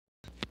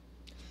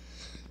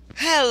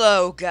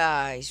Hello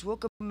guys,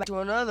 welcome back to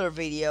another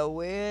video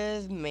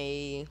with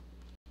me.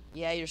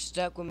 Yeah, you're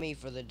stuck with me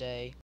for the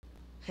day.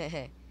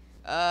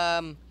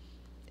 um,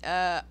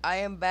 I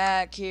am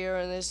back here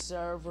in this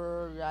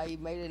server. I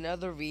made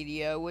another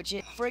video, which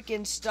it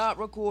freaking stopped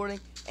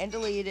recording and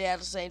deleted it at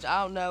the same time.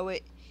 I don't know,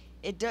 it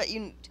does,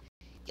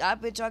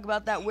 I've been talking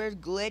about that weird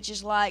glitch.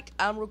 It's like,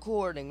 I'm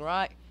recording,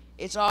 right?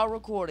 It's all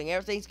recording,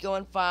 everything's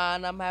going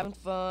fine, I'm having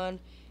fun.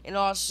 And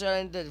all of a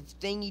sudden, the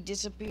thingy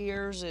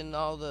disappears, and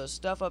all the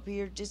stuff up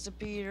here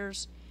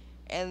disappears,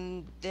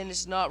 and then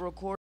it's not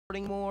recording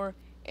more,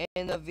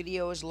 and the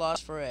video is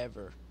lost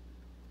forever.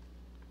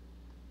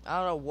 I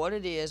don't know what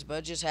it is, but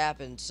it just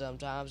happens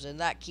sometimes, and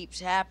that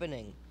keeps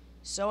happening.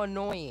 So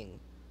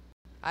annoying.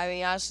 I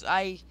mean,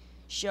 I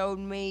showed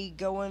me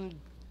going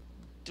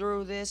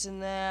through this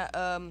and that,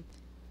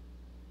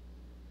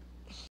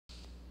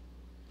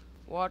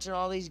 watching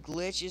all these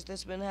glitches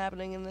that's been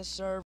happening in this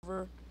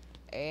server,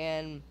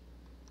 and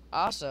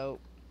also,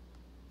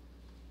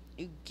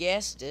 you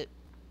guessed it,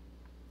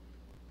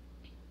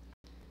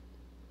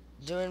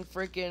 doing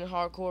freaking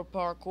hardcore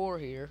parkour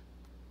here.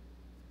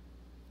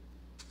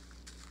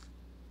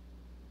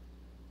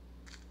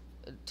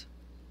 It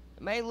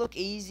may look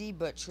easy,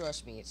 but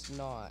trust me, it's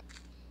not.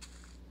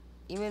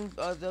 Even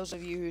those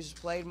of you who's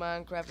played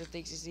Minecraft and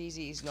thinks it's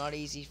easy, it's not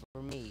easy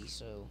for me,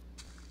 so.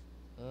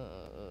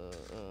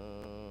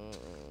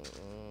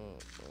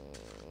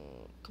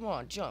 Come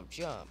on, jump,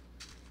 jump.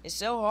 It's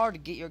so hard to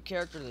get your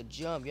character to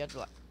jump. You have to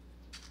like.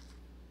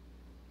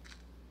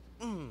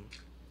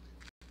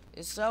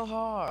 It's so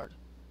hard.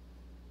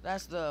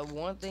 That's the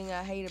one thing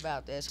I hate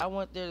about this. I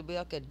want there to be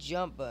like a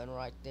jump button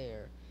right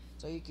there.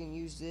 So you can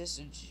use this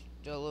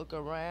to look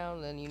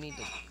around, then you need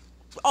to...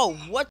 Oh,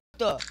 what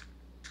the...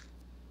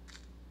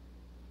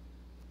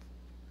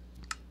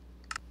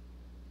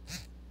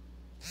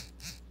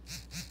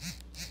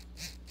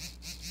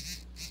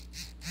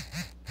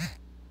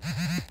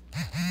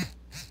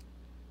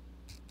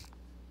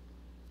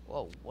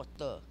 Whoa, what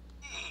the...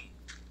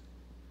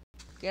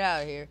 Get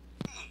out of here.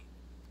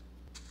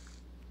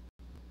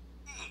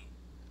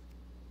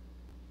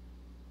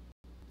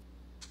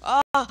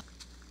 Ah!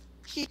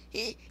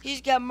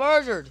 He's got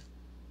murdered!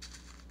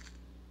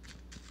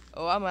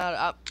 Oh, I'm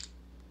out.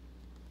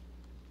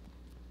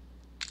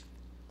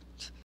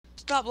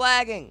 Stop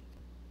lagging!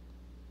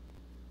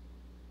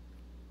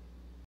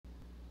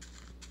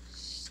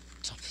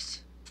 Stop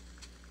it.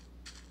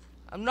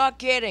 I'm not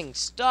kidding.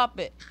 Stop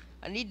it.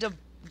 I need to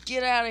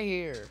get out of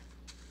here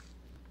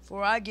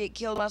before I get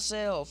killed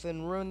myself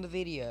and ruin the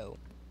video.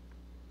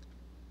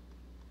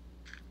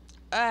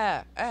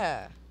 Ah.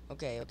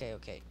 Okay.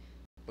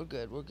 We're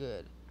good.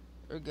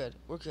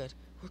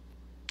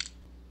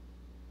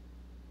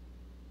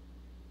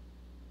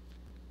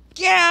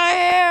 Get out of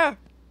here!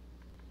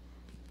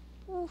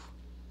 Oof.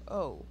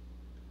 Oh.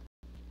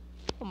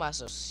 What am I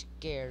so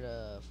scared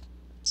of?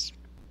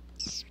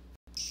 If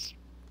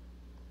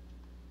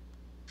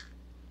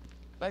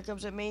it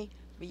comes at me,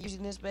 be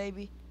using this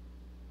baby.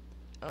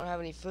 I don't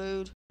have any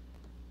food.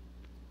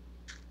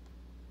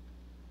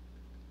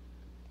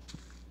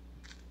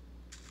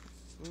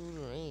 Food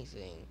or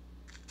anything.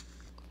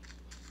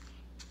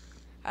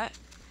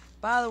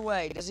 By the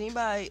way, does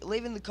anybody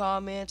leave in the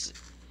comments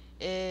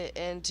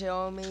and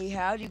tell me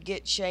how do you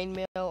get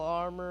chainmail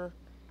armor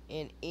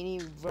in any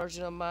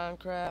version of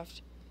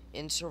Minecraft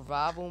in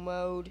survival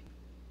mode?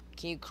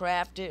 Can you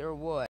craft it or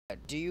what?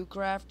 Do you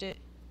craft it?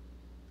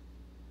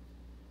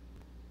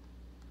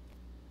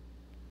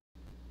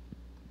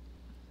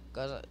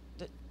 Cause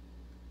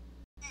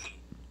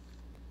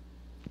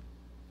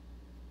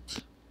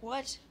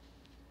what?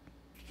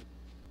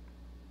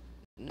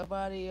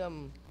 Nobody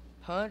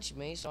punched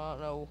me, so I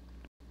don't know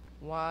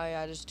why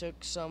I just took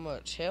so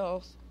much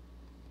health.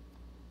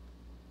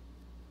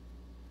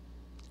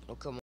 Oh,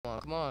 come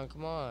on.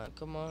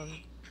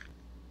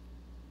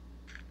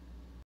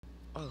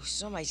 Oh,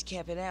 somebody's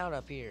camping out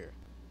up here.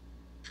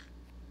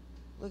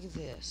 Look at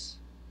this.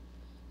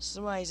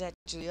 Somebody's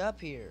actually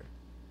up here.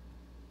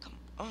 Come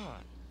on.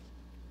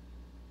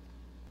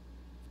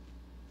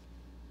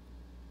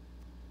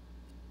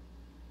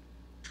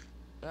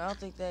 I don't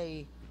think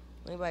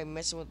anybody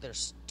messing with their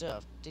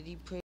stuff. Did he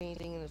put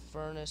anything in the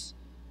furnace?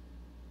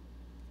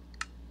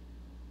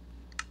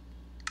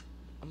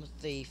 I'm a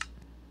thief.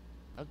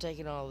 I'm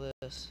taking all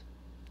this.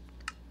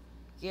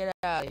 Get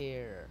out of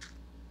here.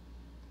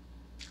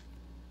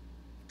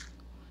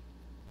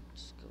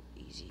 Just go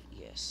easy.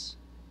 Yes.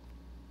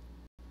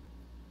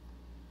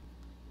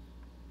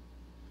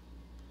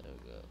 There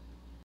we go.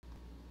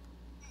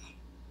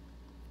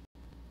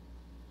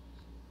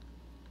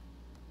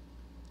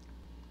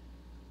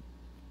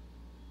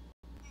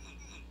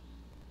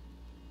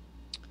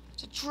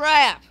 It's a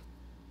trap!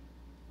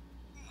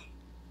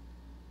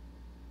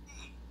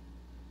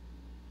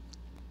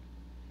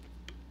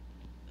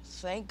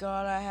 Thank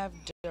God I have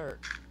dirt.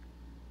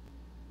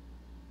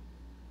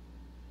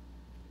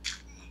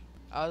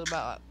 I was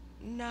about like,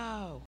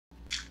 no!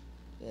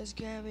 This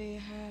can't be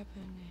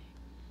happening.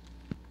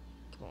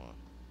 Come on.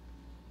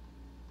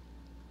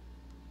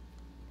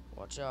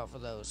 Watch out for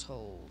those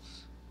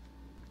holes.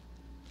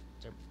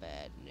 They're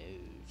bad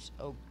news.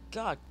 Oh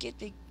God,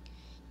 get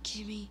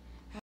me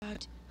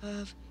out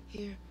of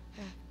here.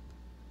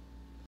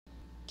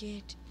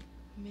 Get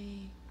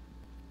me.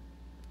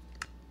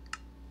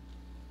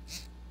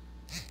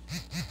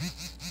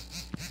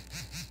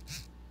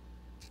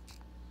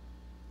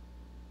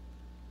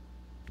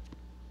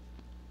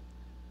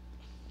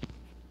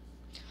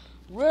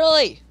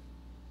 Really?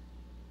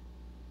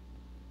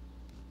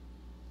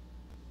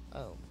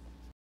 Oh.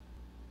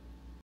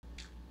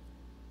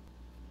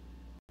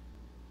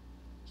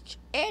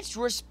 It's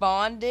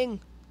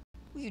responding.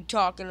 What are you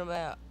talking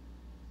about?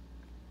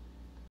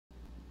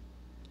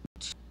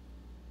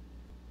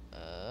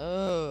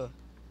 Oh.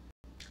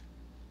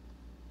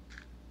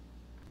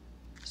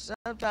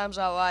 Sometimes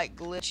I like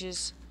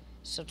glitches.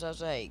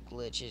 Sometimes I hate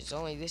glitches.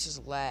 Only this is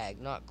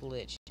lag, not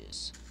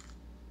glitches.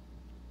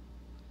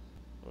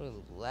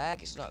 Really,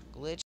 lag is not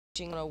glitching.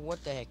 I don't know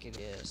what the heck it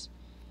is.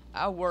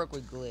 I work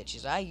with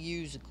glitches. I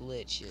use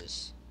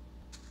glitches.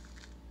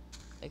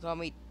 They call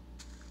me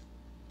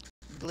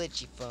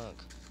glitchy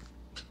funk.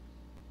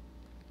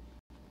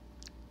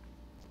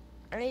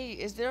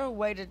 Is there a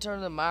way to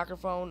turn the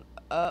microphone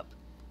up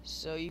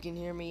so you can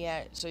hear me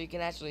so you can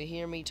actually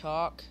hear me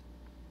talk?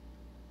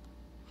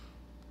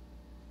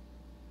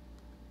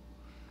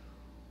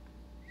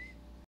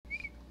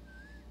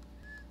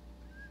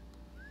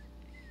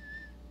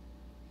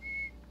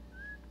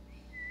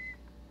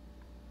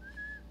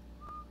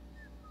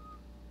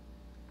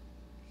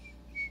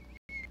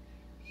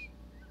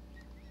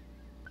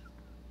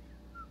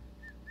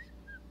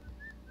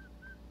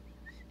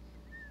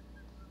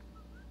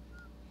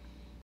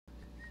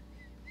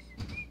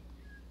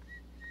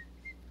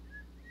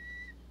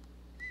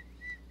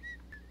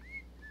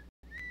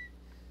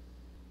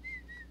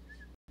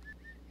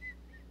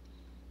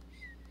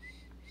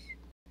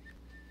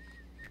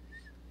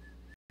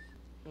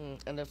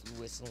 Enough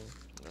whistling.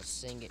 Let's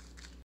sing it.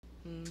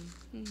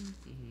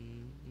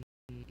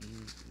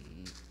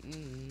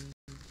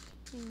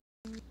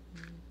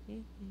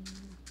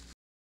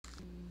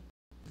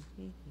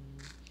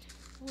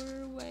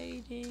 We're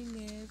waiting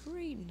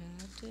every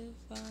night to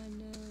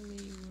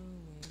finally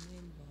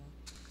ruin by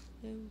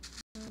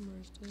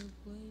newcomers to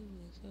play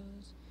with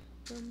us.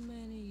 For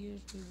many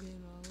years we've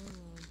been all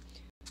alone.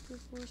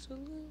 Before so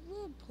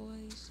little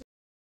place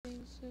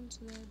since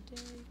that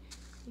day.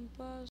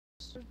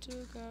 Imposter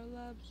took our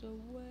lives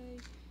away.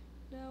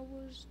 Now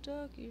we're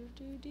stuck here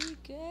to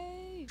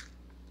decay.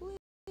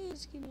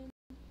 Please get in.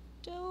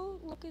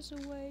 Don't look us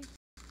away.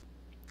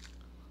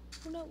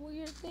 We're not what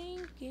you're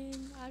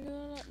thinking. I do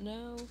not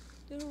know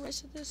the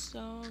rest of the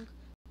song,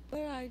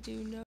 but I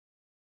do know.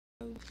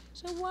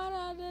 So why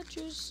not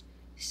just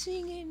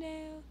sing it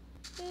now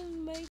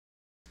and make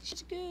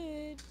it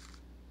good?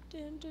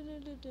 Dun, dun,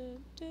 dun, dun,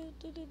 dun,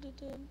 dun, dun, dun,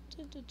 dun,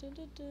 dun, dun, dun,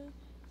 dun, dun.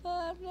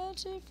 Five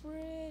Nights at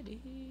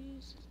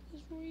Freddy's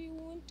is where you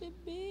want to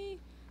be.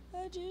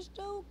 I just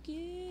don't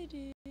get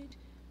it.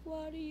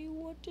 Why do you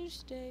want to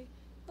stay?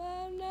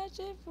 Five Nights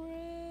at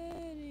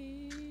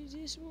Freddy's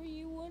is where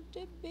you want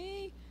to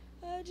be.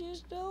 I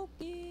just don't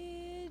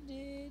get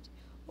it.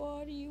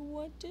 Why do you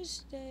want to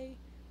stay?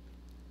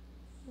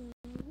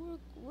 We're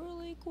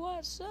really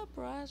quite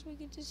surprised we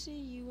get to see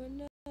you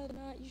another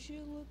night. You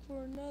should look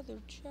for another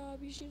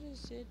job. You should have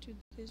said to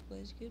this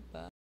place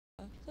goodbye.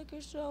 Like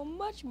you're so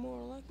much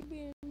more like you've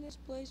been in this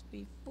place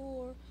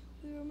before.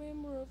 We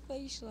remember a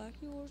face like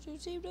yours who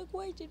seemed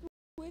acquainted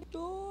with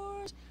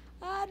doors.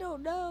 I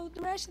don't know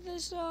the rest of the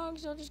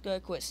songs. I'm just gonna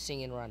quit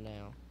singing right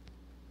now.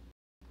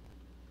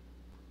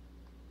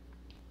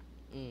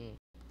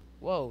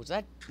 Whoa, does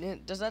that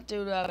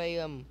dude have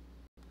a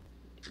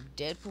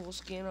Deadpool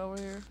skin over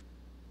here?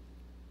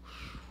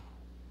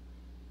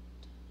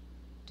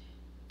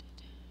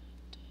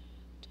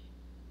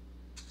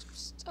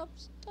 Stop.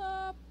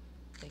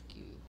 Thank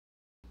you.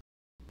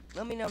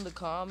 Let me know in the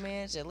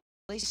comments, at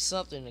least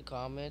something in the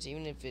comments,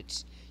 even if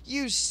it's,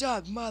 you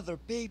suck, mother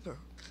beeper.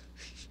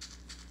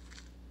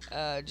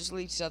 Just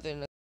leave something in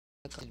the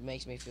comments. It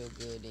makes me feel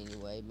good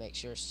anyway. Make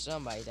sure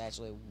somebody's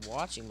actually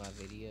watching my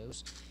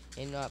videos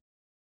and not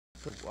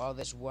put all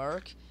this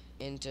work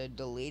into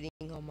deleting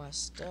all my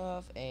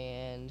stuff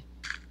and,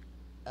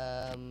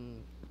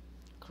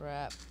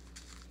 crap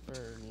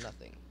for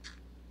nothing.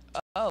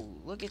 Oh,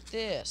 look at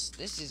this.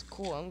 This is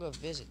cool. I'm gonna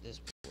visit this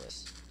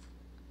place.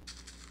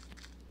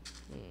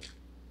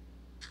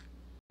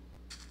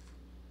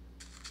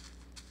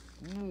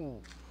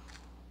 Ooh.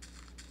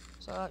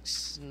 So like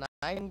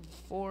sniping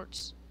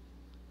forts.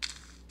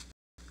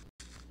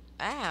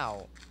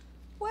 Ow.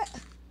 What?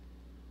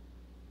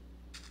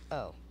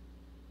 Oh.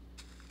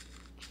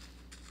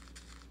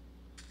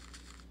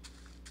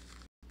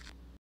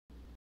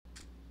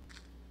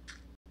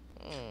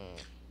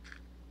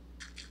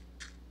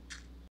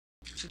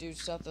 Should do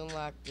something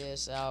like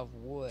this out of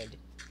wood.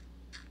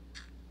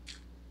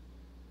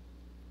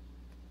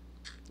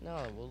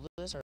 No, will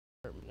this hurt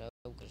me? No,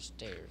 there's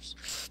stairs.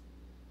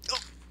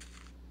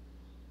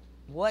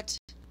 What?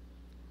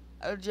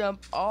 I'll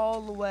jump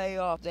all the way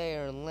off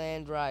there and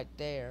land right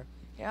there.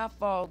 Yeah, I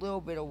fall a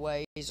little bit of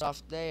ways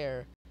off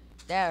there.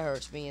 That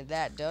hurts me and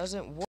that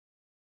doesn't.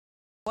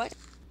 What?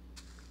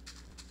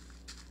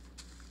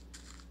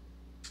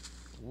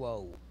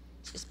 Whoa.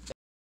 Is this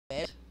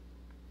bad?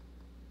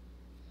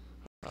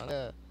 I'm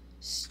gonna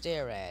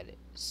stare at it,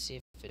 see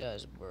if it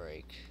does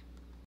break.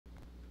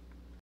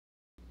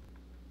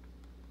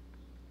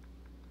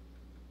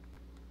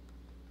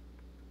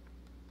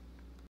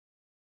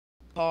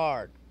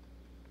 Hard.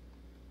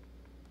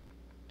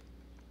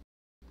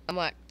 I'm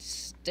like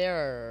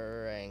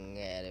staring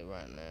at it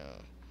right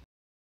now.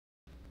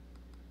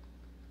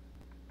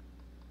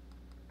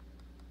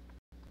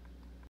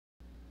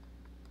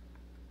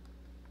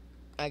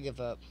 I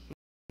give up.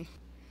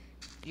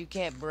 You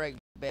can't break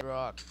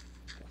bedrock.